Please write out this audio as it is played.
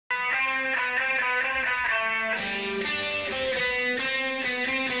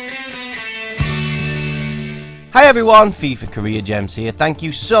Hi everyone, FIFA Career Gems here. Thank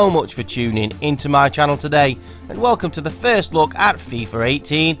you so much for tuning into my channel today and welcome to the first look at FIFA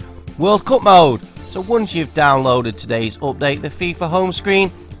 18 World Cup mode. So once you've downloaded today's update, the FIFA home screen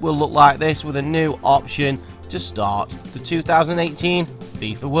will look like this with a new option to start the 2018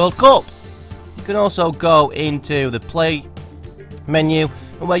 FIFA World Cup. You can also go into the play menu,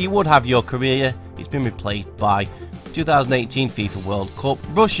 and where you would have your career, it's been replaced by 2018 FIFA World Cup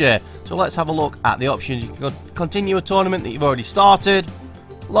Russia. So let's have a look at the options. You can continue a tournament that you've already started,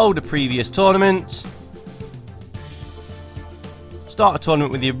 load a previous tournament, start a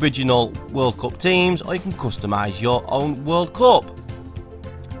tournament with the original World Cup teams, or you can customize your own World Cup.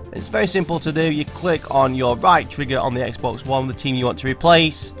 It's very simple to do. You click on your right trigger on the Xbox One, the team you want to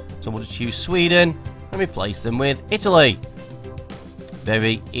replace. So we'll just choose Sweden and replace them with Italy.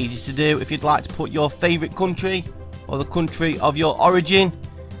 Very easy to do. If you'd like to put your favourite country or the country of your origin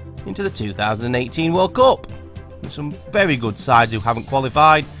into the 2018 World Cup. There's some very good sides who haven't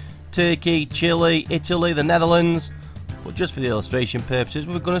qualified: Turkey, Chile, Italy, the Netherlands. But just for the illustration purposes,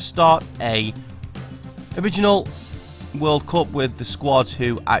 we're going to start a original World Cup with the squads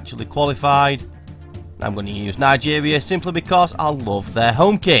who actually qualified. I'm going to use Nigeria simply because I love their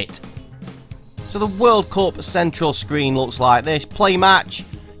home kit. So the World Cup central screen looks like this: play match,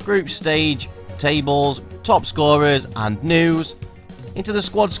 group stage, tables, top scorers and news. Into the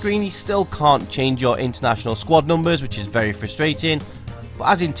squad screen, you still can't change your international squad numbers, which is very frustrating, but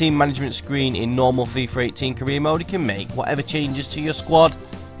as in team management screen in normal FIFA 18 career mode, you can make whatever changes to your squad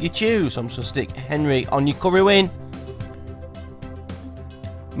you choose. So I'm just going to stick Henry Onyekuru in,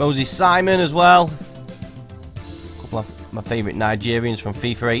 Moses Simon as well, a couple of my favourite Nigerians from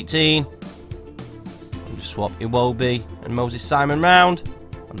FIFA 18. I'll just swap Iwobi and Moses Simon round,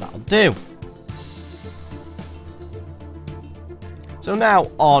 and that'll do. So now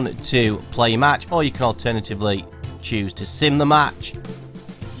on to play match, or you can alternatively choose to sim the match.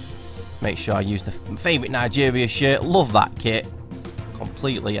 Make sure I use the favourite Nigeria shirt. Love that kit,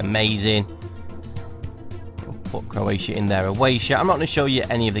 completely amazing. We'll put Croatia in their away shirt. I'm not going to show you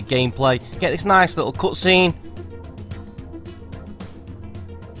any of the gameplay. Get this nice little cutscene.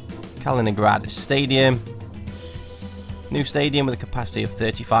 Kaliningrad Stadium, new stadium with a capacity of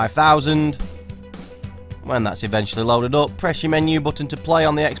 35,000. When that's eventually loaded up, press your menu button to play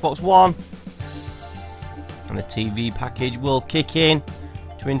on the Xbox One, and the TV package will kick in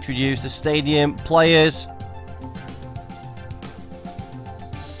to introduce the stadium players.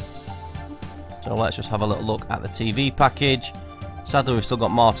 So let's just have a little look at the TV package. Sadly, we've still got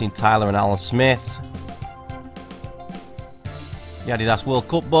Martin Tyler and Alan Smith. The Adidas World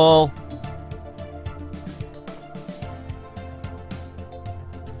Cup ball.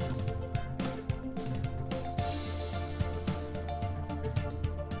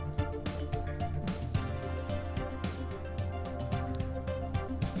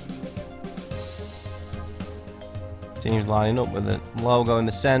 Teams lining up with the logo in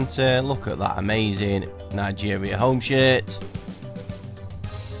the centre. Look at that amazing Nigeria home shirt.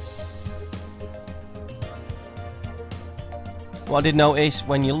 What I did notice,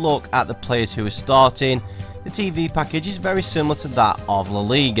 when you look at the players who are starting, the TV package is very similar to that of La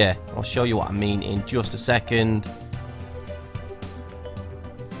Liga. I'll show you what I mean in just a second.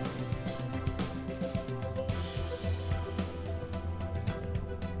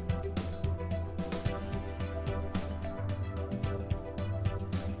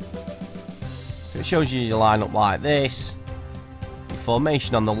 So it shows you your lineup like this, your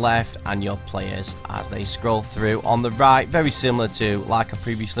formation on the left and your players as they scroll through on the right. Very similar to, like I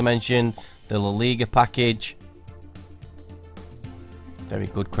previously mentioned, the La Liga package. Very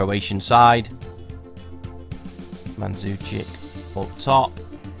good Croatian side. Mandzukic up top.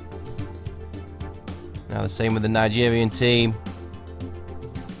 Now the same with the Nigerian team.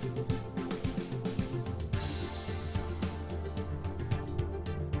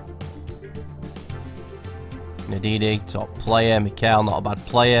 Ndidi, top player. Mikel, not a bad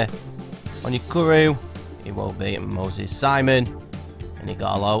player. Onyekuru, Iwobi and Moses Simon. And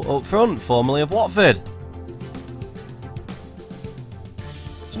Igalo up front, formerly of Watford.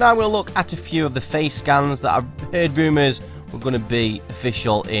 So now we'll look at a few of the face scans that I've heard rumours were going to be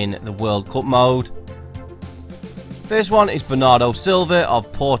official in the World Cup mode. First one is Bernardo Silva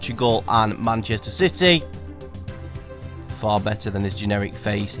of Portugal and Manchester City. Far better than his generic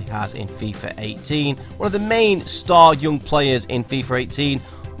face he has in FIFA 18. One of the main star young players in FIFA 18,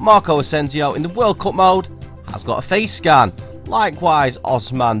 Marco Asensio, in the World Cup mode has got a face scan. Likewise,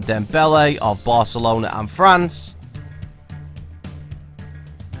 Ousmane Dembele of Barcelona and France.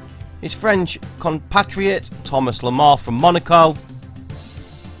 His French compatriot Thomas Lemar from Monaco.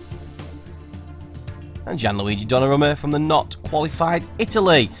 and Gianluigi Donnarumma from the not qualified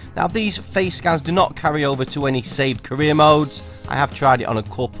Italy. Now these face scans do not carry over to any saved career modes. I have tried it on a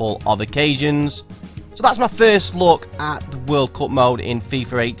couple of occasions. So that's my first look at the World Cup mode in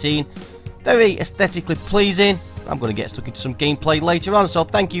FIFA 18. Very aesthetically pleasing. I'm going to get stuck into some gameplay later on, so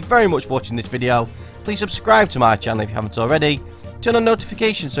thank you very much for watching this video. Please subscribe to my channel if you haven't already. Turn on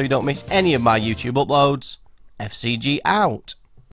notifications so you don't miss any of my YouTube uploads. FCG out.